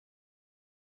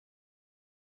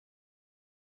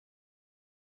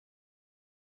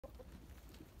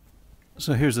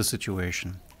So here's the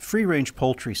situation. Free-range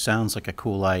poultry sounds like a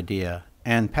cool idea,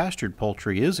 and pastured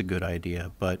poultry is a good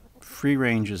idea, but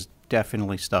free-range is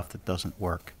definitely stuff that doesn't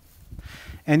work.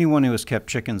 Anyone who has kept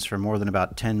chickens for more than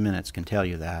about 10 minutes can tell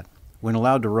you that. When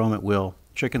allowed to roam at will,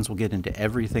 chickens will get into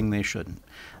everything they shouldn't.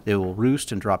 They will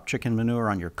roost and drop chicken manure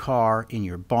on your car, in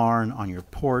your barn, on your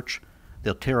porch.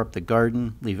 They'll tear up the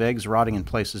garden, leave eggs rotting in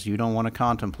places you don't want to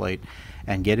contemplate,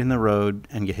 and get in the road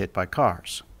and get hit by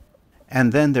cars.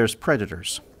 And then there's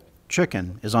predators.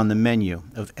 Chicken is on the menu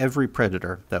of every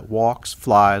predator that walks,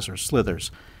 flies, or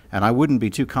slithers, and I wouldn't be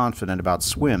too confident about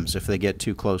swims if they get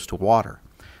too close to water.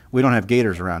 We don't have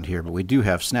gators around here, but we do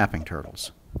have snapping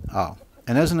turtles. Oh,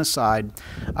 and as an aside,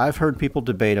 I've heard people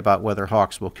debate about whether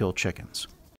hawks will kill chickens.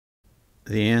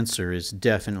 The answer is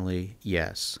definitely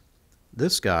yes.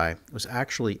 This guy was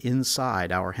actually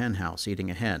inside our hen house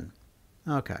eating a hen.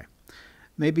 Okay.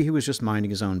 Maybe he was just minding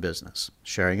his own business,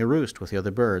 sharing a roost with the other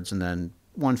birds, and then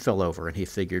one fell over and he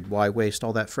figured, why waste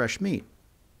all that fresh meat?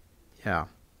 Yeah.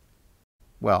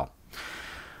 Well,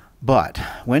 but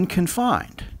when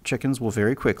confined, chickens will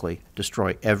very quickly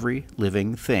destroy every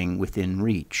living thing within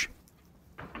reach.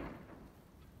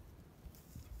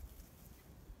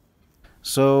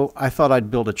 So I thought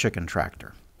I'd build a chicken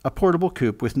tractor. A portable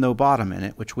coop with no bottom in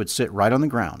it, which would sit right on the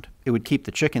ground. It would keep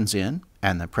the chickens in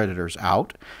and the predators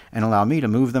out, and allow me to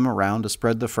move them around to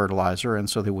spread the fertilizer and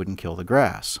so they wouldn't kill the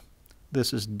grass.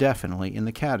 This is definitely in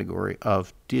the category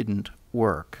of didn't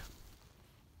work.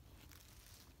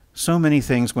 So many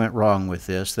things went wrong with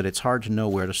this that it's hard to know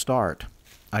where to start.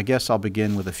 I guess I'll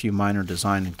begin with a few minor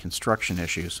design and construction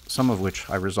issues, some of which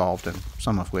I resolved and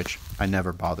some of which I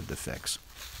never bothered to fix.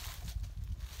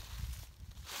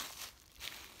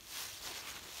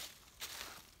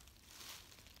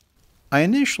 I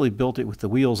initially built it with the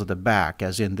wheels at the back,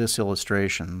 as in this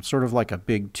illustration, sort of like a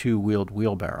big two-wheeled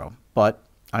wheelbarrow, but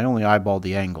I only eyeballed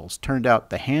the angles. Turned out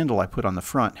the handle I put on the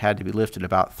front had to be lifted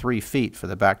about 3 feet for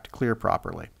the back to clear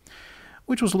properly,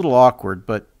 which was a little awkward,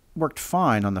 but worked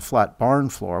fine on the flat barn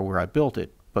floor where I built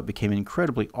it, but became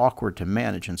incredibly awkward to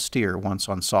manage and steer once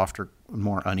on softer,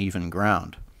 more uneven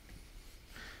ground.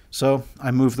 So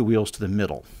I moved the wheels to the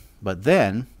middle, but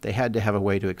then they had to have a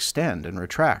way to extend and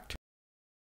retract.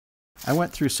 I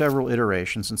went through several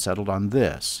iterations and settled on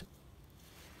this.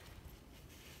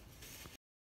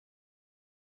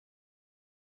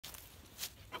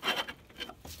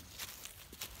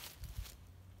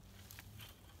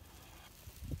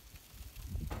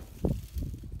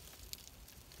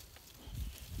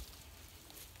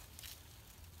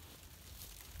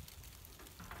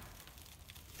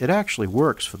 It actually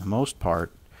works for the most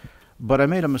part, but I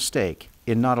made a mistake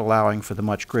in not allowing for the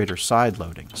much greater side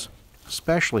loadings,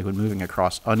 especially when moving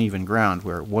across uneven ground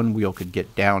where one wheel could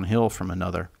get downhill from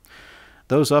another.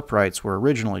 Those uprights were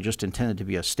originally just intended to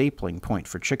be a stapling point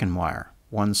for chicken wire.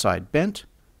 One side bent,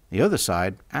 the other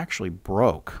side actually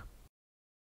broke.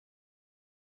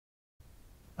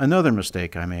 Another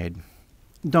mistake I made.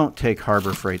 Don't take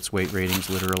Harbor Freight's weight ratings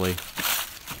literally.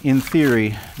 In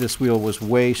theory, this wheel was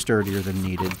way sturdier than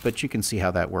needed, but you can see how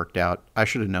that worked out. I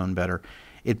should have known better.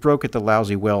 It broke at the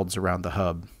lousy welds around the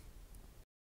hub.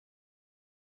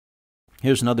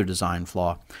 Here's another design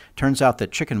flaw. Turns out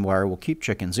that chicken wire will keep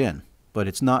chickens in, but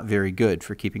it's not very good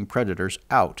for keeping predators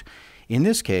out. In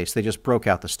this case, they just broke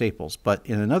out the staples, but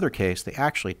in another case, they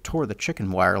actually tore the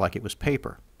chicken wire like it was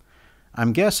paper.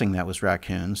 I'm guessing that was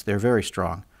raccoons. They're very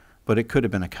strong, but it could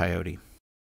have been a coyote.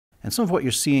 And some of what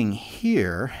you're seeing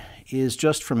here is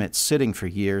just from it sitting for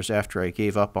years after I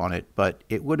gave up on it, but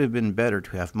it would have been better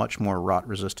to have much more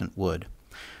rot-resistant wood.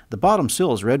 The bottom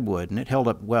sill is redwood, and it held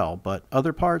up well, but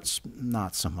other parts,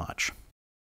 not so much.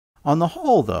 On the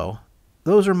whole, though,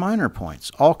 those are minor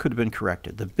points. All could have been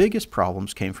corrected. The biggest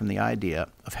problems came from the idea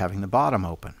of having the bottom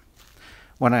open.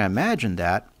 When I imagined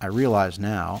that, I realize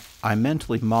now, I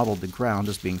mentally modeled the ground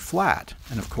as being flat,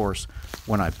 and of course,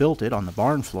 when I built it on the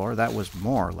barn floor, that was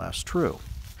more or less true.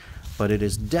 But it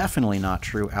is definitely not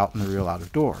true out in the real out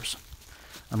of doors.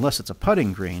 Unless it's a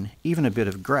putting green, even a bit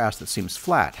of grass that seems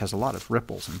flat has a lot of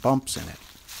ripples and bumps in it.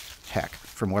 Heck,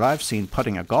 from what I've seen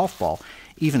putting a golf ball,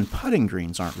 even putting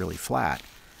greens aren't really flat,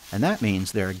 and that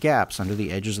means there are gaps under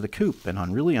the edges of the coop, and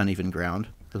on really uneven ground,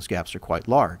 those gaps are quite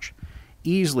large.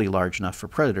 Easily large enough for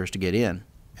predators to get in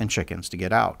and chickens to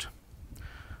get out.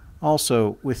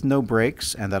 Also, with no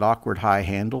brakes and that awkward high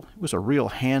handle, it was a real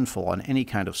handful on any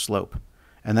kind of slope,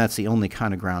 and that's the only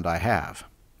kind of ground I have.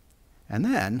 And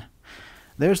then,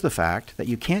 there's the fact that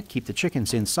you can't keep the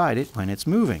chickens inside it when it's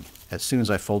moving. As soon as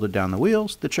I folded down the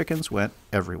wheels, the chickens went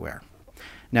everywhere.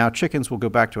 Now, chickens will go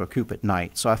back to a coop at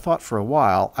night, so I thought for a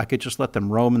while I could just let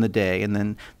them roam in the day and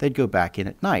then they'd go back in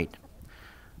at night.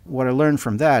 what I learned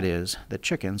from that is that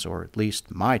chickens, or at least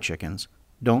my chickens,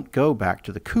 don't go back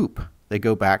to the coop. They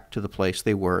go back to the place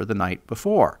they were the night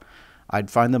before. I'd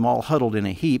find them all huddled in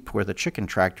a heap where the chicken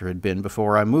tractor had been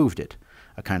before I moved it,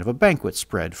 a kind of a banquet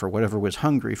spread for whatever was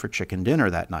hungry for chicken dinner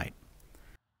that night.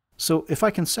 So if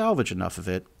I can salvage enough of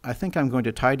it, I think I'm going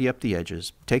to tidy up the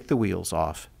edges, take the wheels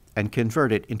off, and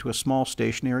convert it into a small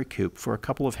stationary coop for a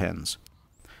couple of hens.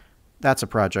 That's a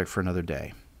project for another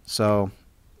day. So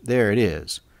there it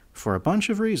is. For a bunch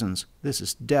of reasons, this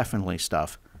is definitely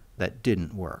stuff that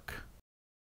didn't work.